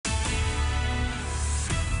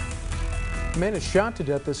A man is shot to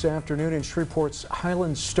death this afternoon in Shreveport's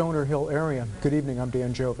Highland Stoner Hill area. Good evening, I'm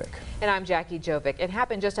Dan Jovic. And I'm Jackie Jovic. It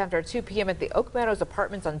happened just after 2 p.m. at the Oak Meadows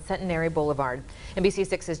Apartments on Centenary Boulevard.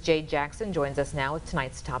 NBC6's Jade Jackson joins us now with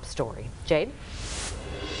tonight's top story. Jade?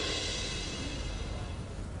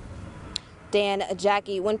 Dan,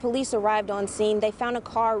 Jackie, when police arrived on scene, they found a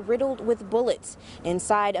car riddled with bullets.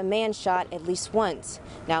 Inside, a man shot at least once.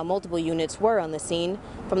 Now, multiple units were on the scene.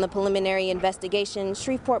 From the preliminary investigation,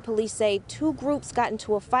 Shreveport police say 2 groups got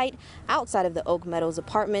into a fight outside of the Oak Meadows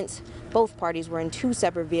apartments. Both parties were in 2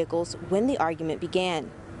 separate vehicles when the argument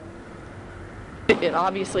began. It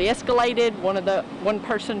obviously escalated. One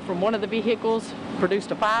person from one of the vehicles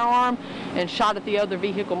produced a firearm and shot at the other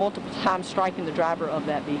vehicle multiple times, striking the driver of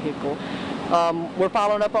that vehicle. We're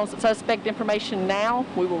following up on suspect information now.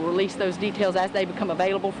 We will release those details as they become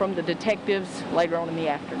available from the detectives later on in the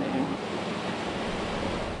afternoon.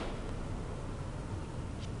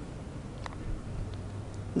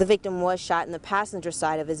 The victim was shot in the passenger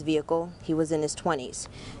side of his vehicle. He was in his 20s.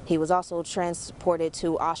 He was also transported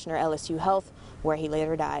to Ochsner LSU Health, where he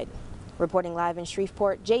later died. Reporting live in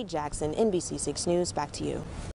Shreveport, Jade Jackson, NBC6 News. Back to you.